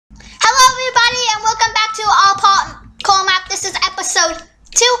episode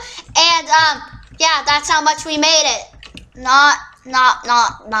 2, and yeah, that's how much we made it. Not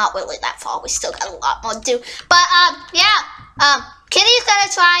really that far. We still got a lot more to do. But yeah, Kitty's gonna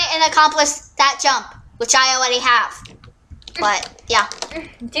try and accomplish that jump, which I already have. But yeah.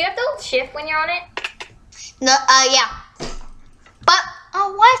 Do you have to shift when you're on it? No, yeah. But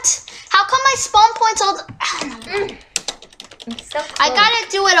what? How come my spawn points all? So I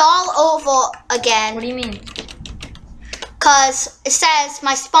gotta do it all over again. What do you mean? Because it says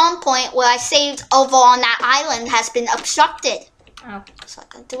my spawn point where I saved over on that island has been obstructed. Oh. So I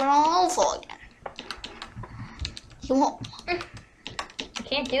gotta do it all over again. You won't. I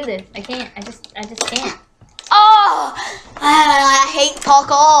can't do this. I can't. I just can't. Oh! I hate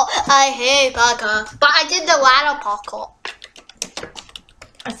parkour. I hate parkour. But I did the ladder parkour.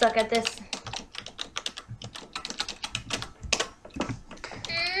 I suck at this.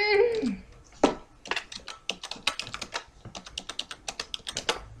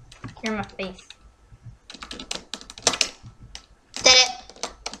 You're in my face. Did it.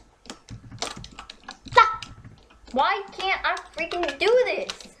 Why can't I freaking do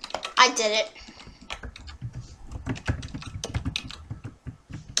this? I did it.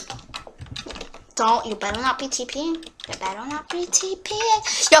 Don't, you better not be TPing. You better not be TPing.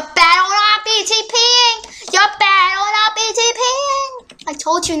 You better not be TPing. You better not be TPing. I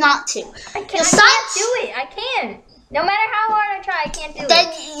told you not to. I can't do it. I can't. No matter how hard I try, I can't do then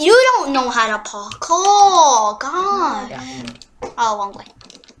it. You don't know how to parkour. God. Oh, wrong way.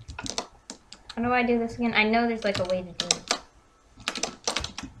 How do I do this again? I know there's like a way to do it.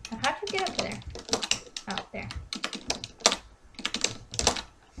 How'd you get up there? Oh, there.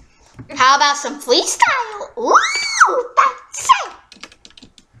 How about some freestyle? Ooh, that's it.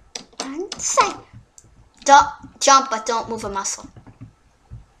 That's it. Don't jump, but don't move a muscle.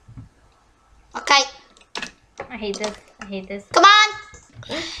 Okay. I hate this. I hate this. Come on.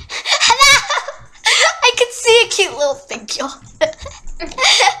 I can see a cute little figure.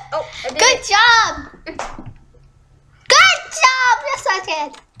 Oh, Good job. Good job. Yes, I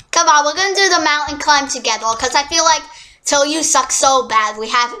did. Come on, we're going to do the mountain climb together because I feel like till you suck so bad, we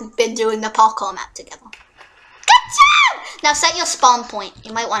haven't been doing the parkour map together. Good job. Now set your spawn point.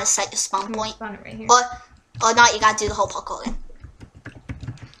 You might want to set your spawn point. Spawn it right here. Or not, you got to do the whole parkour again.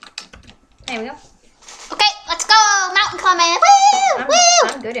 There we go. Okay, let's go. Mountain climbing. Woo! Woo!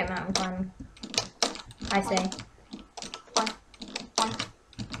 I'm good at mountain climbing. I say. One.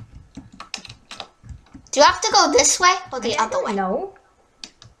 Do you have to go this way or the other way? No.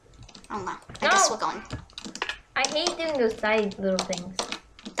 Oh no. I guess we're going. I hate doing those side little things.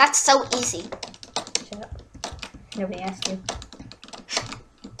 That's so easy. Shut up. Nobody asked you.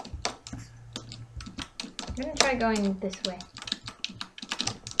 I'm gonna try going this way.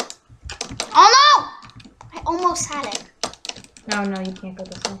 Oh no! I almost had it. No, you can't go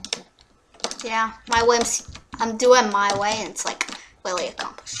this way. Yeah, my whims. I'm doing my way and it's like really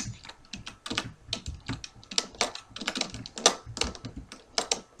accomplished.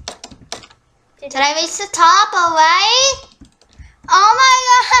 Did I reach the top already? Oh my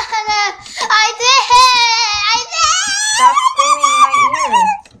god! I did it! Stop screaming in my ear.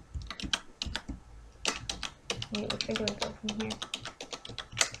 Wait, which way do I go from here?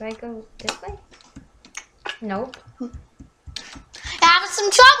 Do I go this way? Nope. You're having some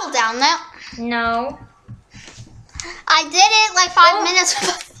trouble down there. No. I did it like 5 minutes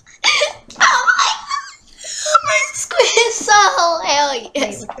ago. Oh my god! My screen is so hilarious.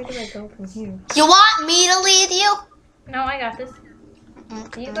 Wait, which way do I go from here? You want me to lead you? No, I got this.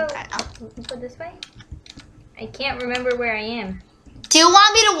 Do you go this way? I can't remember where I am. Do you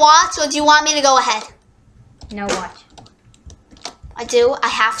want me to watch or do you want me to go ahead? No, watch. I do. I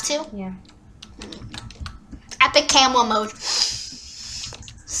have to. Yeah. Epic camera mode.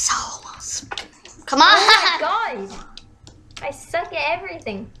 So, come on. Oh my god! I suck at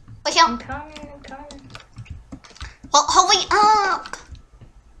everything. Wait here. I'm coming. Well, hurry up.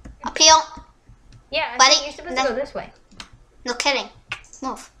 Up here. Yeah, I Buddy, think you're supposed to go this way. No kidding.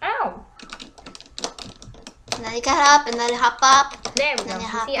 Move. Ow! And then you get up, and then you hop up. There we go. And then you You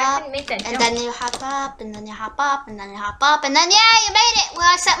hop see, I up, couldn't make that and jump. then you hop up, and then you hop up, and then you hop up, and then yeah, you made it. Where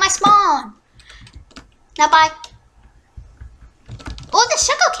I set my spawn. Now bye. Oh, the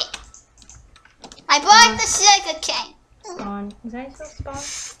sugar cane. I brought the sugar cane. Spawn. Is that still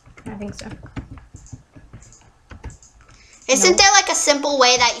spawn? I think so. Isn't there like a simple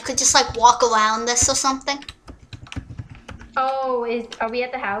way that you could just like walk around this or something? Oh, are we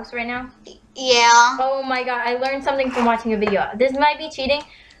at the house right now? Yeah. Oh my god, I learned something from watching a video. This might be cheating,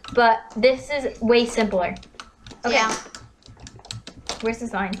 but this is way simpler. Okay. Yeah. Where's the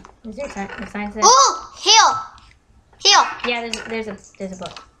sign? Is there a sign? The sign says. Oh, here. Here. Yeah, there's a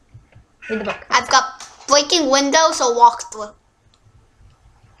book. Read the book. I've got breaking windows or walk through.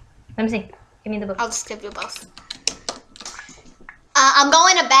 Let me see. Give me the book. I'll just give you both. I'm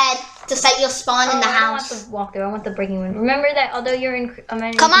going to bed to set your spawn in the house. I don't want the walkthrough. I want the breaking window. Remember that although you're in...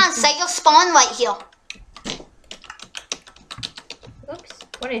 Come on, set your spawn right here. Oops.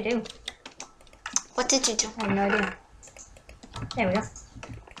 What did I do? What did you do? I have no idea. There we go.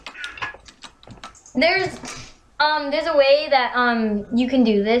 There's a way that you can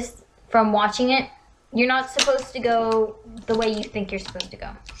do this from watching it. You're not supposed to go the way you think you're supposed to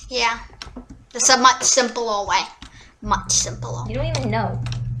go. Yeah. There's a much simpler way. Much simpler. You don't even know.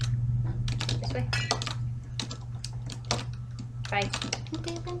 This way. Right.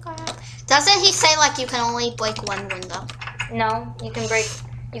 Doesn't he say like you can only break one window? No, you can break.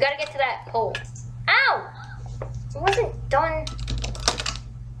 You gotta get to that pole. Ow! It wasn't done.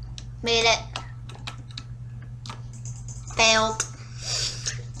 Made it. Failed.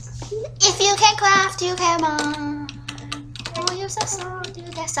 If you can craft, you can run. Or use a sword to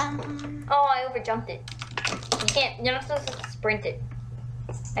the sun. Oh, I overjumped it. You can't. You're not supposed to sprint it.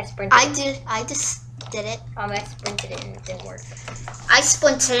 I sprinted. I just did it. I sprinted it and it didn't work. I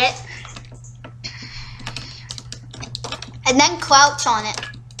sprinted it. And then crouch on it.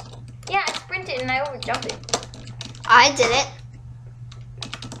 Yeah, I sprinted and I overjumped it. I did it.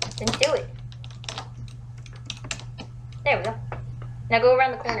 Then do it. There we go. Now go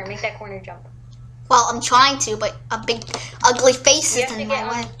around the corner. Make that corner jump. Well, I'm trying to, but a big, ugly face is in my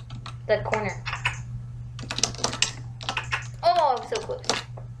way. The corner. Oh, I'm so close.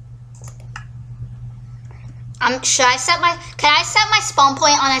 Should I set my? Can I set my spawn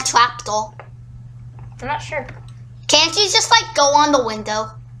point on a trapdoor? I'm not sure. Can't you just like go on the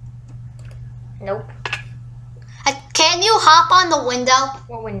window? Nope. Can you hop on the window?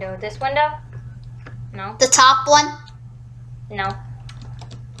 What window? This window? No. The top one? No.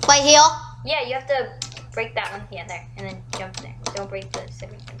 Right here? Yeah, you have to break that one. Yeah, there. And then jump there. Don't break the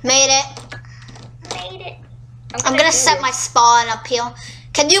second one. Made it. Made it. I'm gonna set my spawn up here.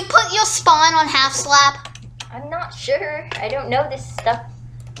 Can you put your spawn on half slab? I'm not sure. I don't know this stuff.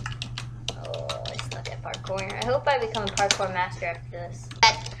 Oh, I suck at parkour. I hope I become a parkour master after this.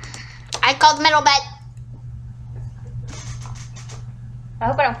 I called middle bed. I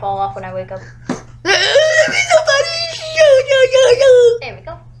hope I don't fall off when I wake up. There we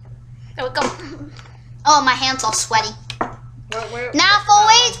go. There we go. Oh, my hands all sweaty. Now for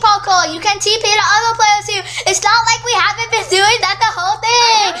wage parkour, you can TP to other players here. It's not like we haven't been doing that the whole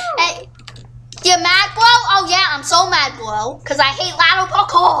thing. Hey, you're mad, bro? Oh yeah, I'm so mad, bro. Cause I hate ladder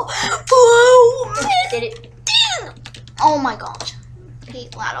parkour. Bro. Did it? Oh my gosh. I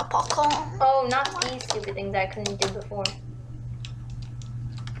hate ladder parkour. Oh, not these stupid things I couldn't do before.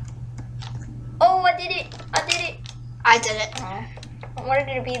 Oh, I did it. I did it. I did it. Oh, I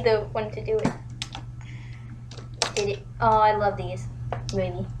wanted to be the one to do it. Did it. Oh, I love these.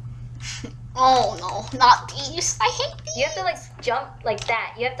 Maybe. Oh no, not these. I hate these. You have to like jump like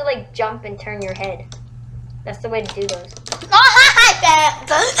that. You have to like jump and turn your head. That's the way to do those. No.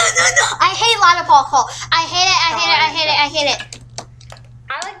 I hate ladder parkour. I hate it. I hate it. I hate it. I hate it.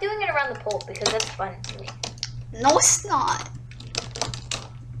 I like doing it around the pole because that's fun to me. No, it's not.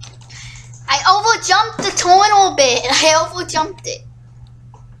 I overjumped the tunnel bit. I overjumped it.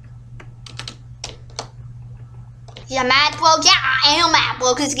 You're mad, bro? Yeah, I am mad,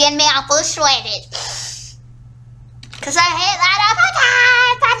 bro, because getting me all frustrated. Because I hate ladder parkour.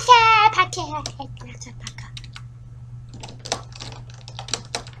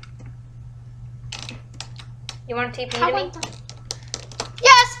 You want to TP to me?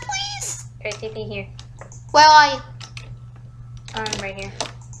 Yes, please. Okay, TP here. Where are you? I'm right here.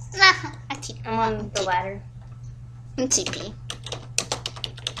 Nah, I TP. I'm on the ladder. I'm TP.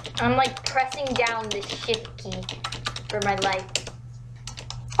 I'm like pressing down the shift key for my life.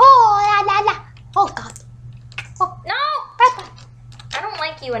 Oh, la la la. Oh, God. Oh. No! I don't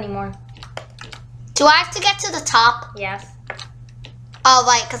like you anymore. Do I have to get to the top? Yes. Oh,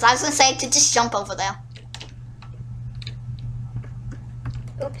 right, because I was going to say to just jump over there.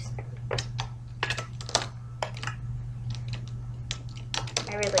 Oops.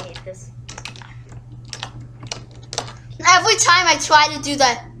 I really hate this. Every time I try to do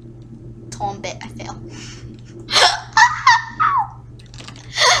the torn bit, I fail.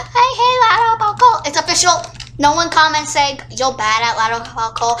 I hate ladder parkour. It's official. No one comments saying you're bad at ladder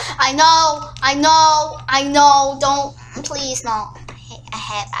parkour. I know. Don't, please, no. I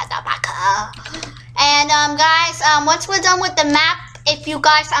hate ladder parkour. And guys, once we're done with the map, if you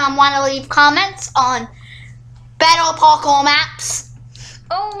guys want to leave comments on better parkour maps.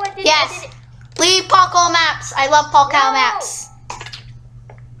 Oh, I did yes. it. Leave parkour maps. I love parkour maps.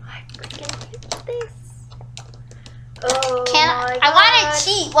 I freaking hate this. Oh I want to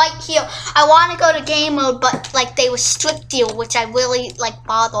cheat right here. I want to go to game mode, but like they restrict you, which I really like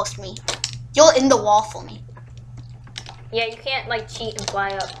bothers me. You're in the wall for me. Yeah, you can't like cheat and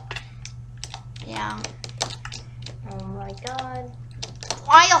fly up. Yeah. Oh my god.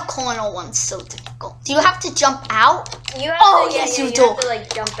 Why are corner ones so difficult? Do you have to jump out? You have Oh, to, yes, you you do. have to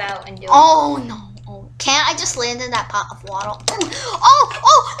like jump out and do it. Oh no. Oh, can't I just land in that pot of water? Oh,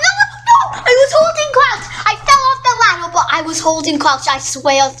 no. I was holding crouch. I fell off the ladder, but I was holding crouch. I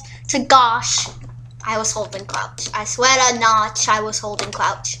swear to gosh. I was holding crouch. I swear to Notch, I was holding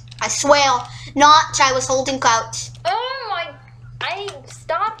crouch. I swear, Notch, I was holding crouch. Oh my,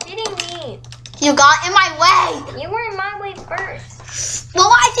 stop hitting me. You got in my way. You were in my way first. Well,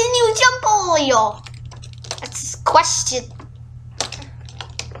 why didn't you jump earlier? That's a question.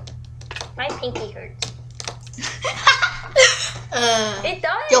 My pinky hurts. It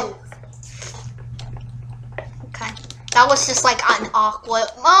does. Yo. Okay. That was just like an awkward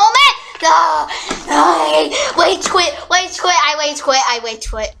moment. No. Wait, quit. I wait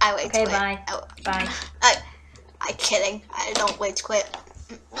quit. Okay, bye. Bye. I'm kidding. I don't wait quit.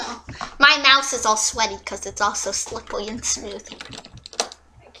 My mouse is all sweaty because it's also slippery and smooth.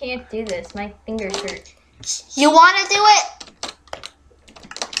 I can't do this. My fingers hurt. You want to do it?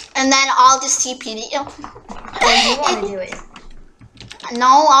 And then I'll just TP to you. Oh, you want to do it?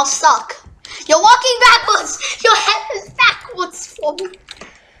 No, I'll suck. You're walking backwards. Your head is backwards for me.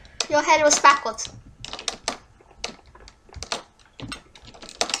 Your head was backwards.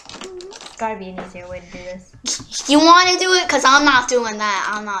 There's gotta be an easier way to do this. You want to do it? Because I'm not doing that.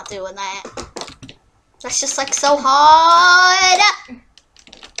 I'm not doing that. That's just like so hard.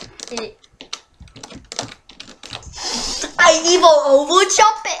 I either over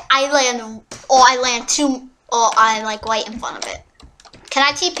jump it, I land two, or I like right in front of it. Can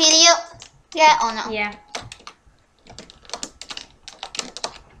I TP to you? Yeah or no? Yeah.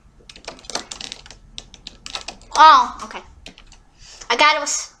 Oh, okay. I got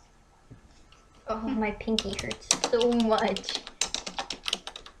it. Oh, my pinky hurts so much.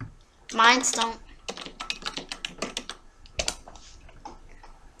 Mine's don't.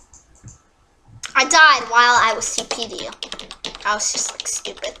 I died while I was TP to you. I was just like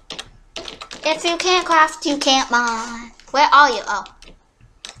stupid. If you can't craft, you can't mine. Where are you? Oh.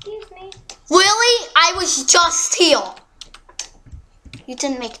 Excuse me. Really? I was just here. You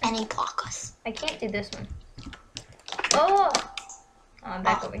didn't make any progress. I can't do this one. Oh! I'm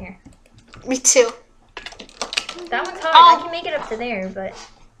back over here. Me too. That one's hard. Oh. I can make it up to there, but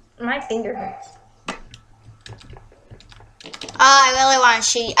my finger hurts. I really want to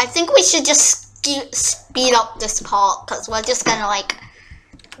cheat. I think we should just speed up this part because we're just gonna like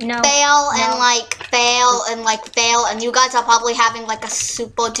fail and fail, and you guys are probably having like a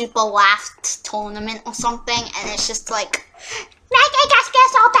super duper last tournament or something, and it's just like making us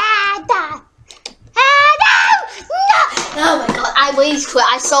get so bad. No! Oh my god, I rage quit.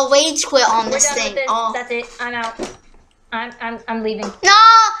 I saw rage quit on We're this done thing. with this. Oh. That's it. I'm out. I'm leaving. No,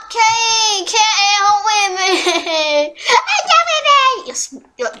 can't help with me.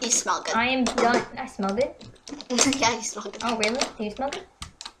 You smell good. I am done. I smell good. Yeah, you smell good. Oh really? Do you smell good?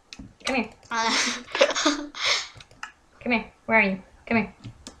 Come here. Come here. Where are you? Come here.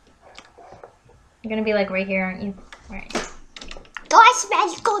 You're gonna be like right here, aren't you? Right. Do I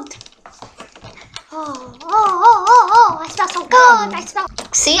smell good? Oh, I smell so good. I smell.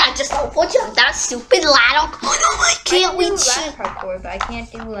 See, I just overjumped that stupid ladder. Oh, why can't we cheat? Parkour, but I can't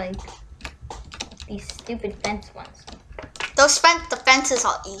do like these stupid fence ones. The fences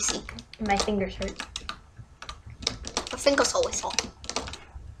are easy. My fingers hurt. My fingers always hurt.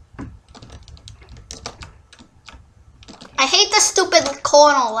 I hate the stupid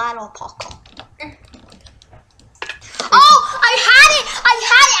corner ladder parkour. Oh, I had it!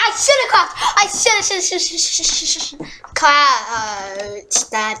 I should have cracked. I should.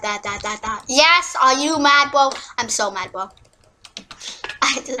 Yes, are you mad, bro? I'm so mad, bro.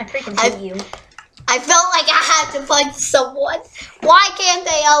 I freaking hate you. I felt like I had to punch someone. Why can't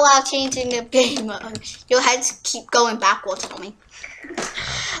they allow changing the game mode? Your heads keep going backwards for me.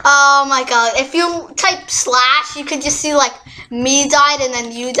 Oh my god. If you type / you could just see like me died and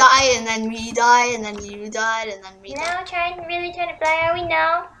then you died and then me died and then you died and then me died. No, really trying to fly, are we?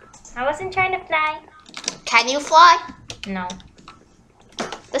 No. I wasn't trying to fly. Can you fly? No.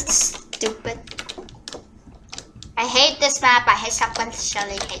 That's stupid. I hate this map. I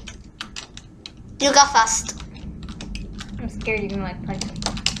especially hate it. You go first. I'm scared you're gonna like punch me.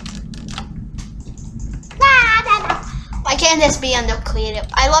 Nah. Why can't this be under creative?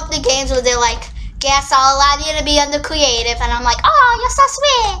 I love the games where they're like, Guess I'll allow you to be under creative. And I'm like, oh, you're so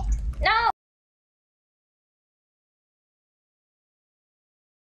sweet. No.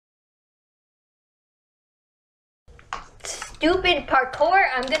 Stupid parkour.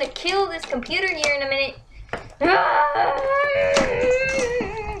 I'm gonna kill this computer here in a minute.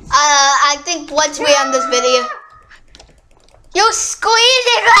 I think once we end this video, you squeeze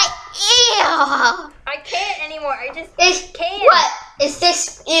it like, ew. I can't anymore. I just can't. What? Is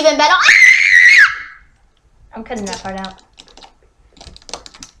this even better? I'm cutting that part out.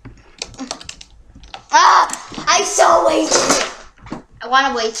 I so rage quit. I want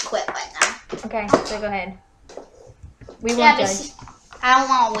to rage quit right now. Okay, so go ahead. We Yeah, won't judge. I don't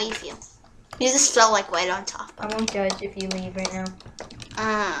want to wave you. You just feel like right on top. I won't judge if you leave right now.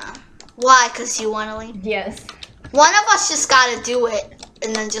 Why? Because you want to leave? Yes. One of us just got to do it.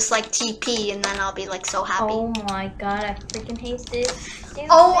 And then just like TP. And then I'll be like so happy. Oh my god, I freaking hate this.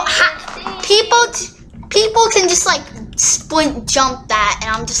 People can just like sprint jump that.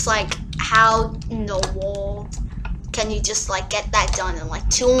 And I'm just like, how in the world can you just like get that done in like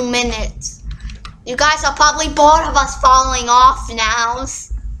 2 minutes? You guys are probably bored of us falling off now.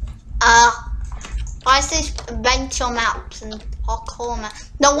 Why is this adventure maps and parkour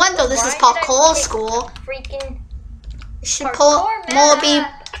maps? No wonder this is parkour school. Freaking It should call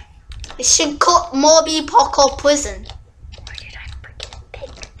more be parkour prison. Why did I freaking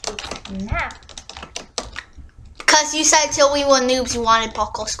pick this map? Because you said till we were noobs you wanted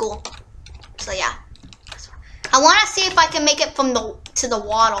parkour school. So yeah. I want to see if I can make it from to the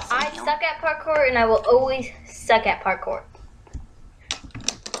water. I suck at parkour and I will always suck at parkour.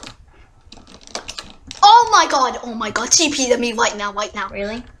 Oh my god, TP to me right now.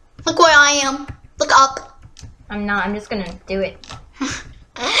 Really? Look where I am. Look up. I'm not, I'm just gonna do it.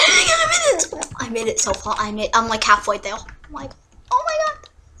 I made it so far. I'm like halfway there. I'm like, oh my god.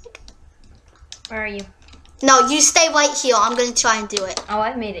 Where are you? No, you stay right here. I'm gonna try and do it. Oh,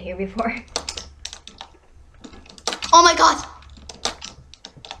 I've made it here before. Oh my god.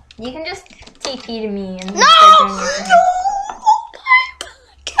 You can just TP to me and No!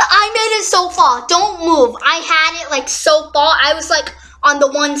 I made it so far. Don't move. I had it like so far. I was like on the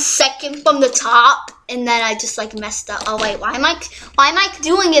 1 second from the top, and then I just like messed up. Oh wait, why am I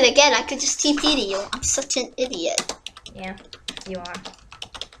doing it again? I could just TP to you. I'm such an idiot. Yeah, you are.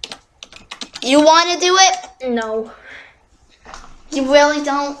 You want to do it? No. You really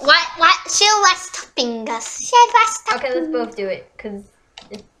don't? What? Share rest fingers. Okay, let's both do it, because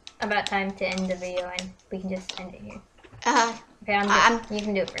it's about time to end the video, and we can just end it here. Okay, you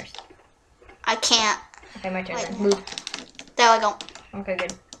can do it first. I can't. Okay, my turn then. Move. There we go. Okay,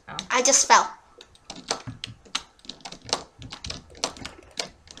 good. Oh. I just fell.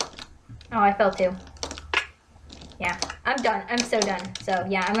 Oh, I fell too. Yeah, I'm done. I'm so done. So,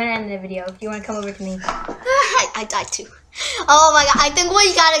 yeah, I'm going to end the video. If you want to come over to me. I died too. Oh my god, I think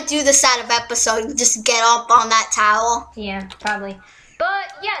we gotta do this out of episode. Just get up on that tower. Yeah, probably.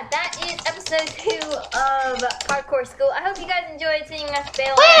 But yeah, that is episode 2 of Parkour School. I hope you guys enjoyed seeing us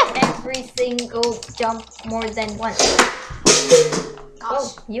fail at every single jump more than once.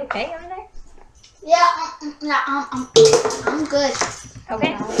 Oh, you okay over there? Yeah, I'm good.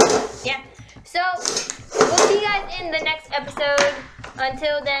 Okay. Yeah. So, we'll see you guys in the next episode.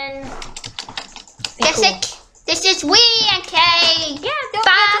 Until then, be cool. This is we and Kay. Yeah, don't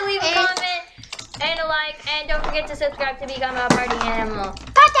forget to leave a comment and a like, and don't forget to subscribe to become a party animal.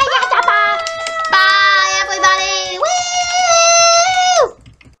 Bye.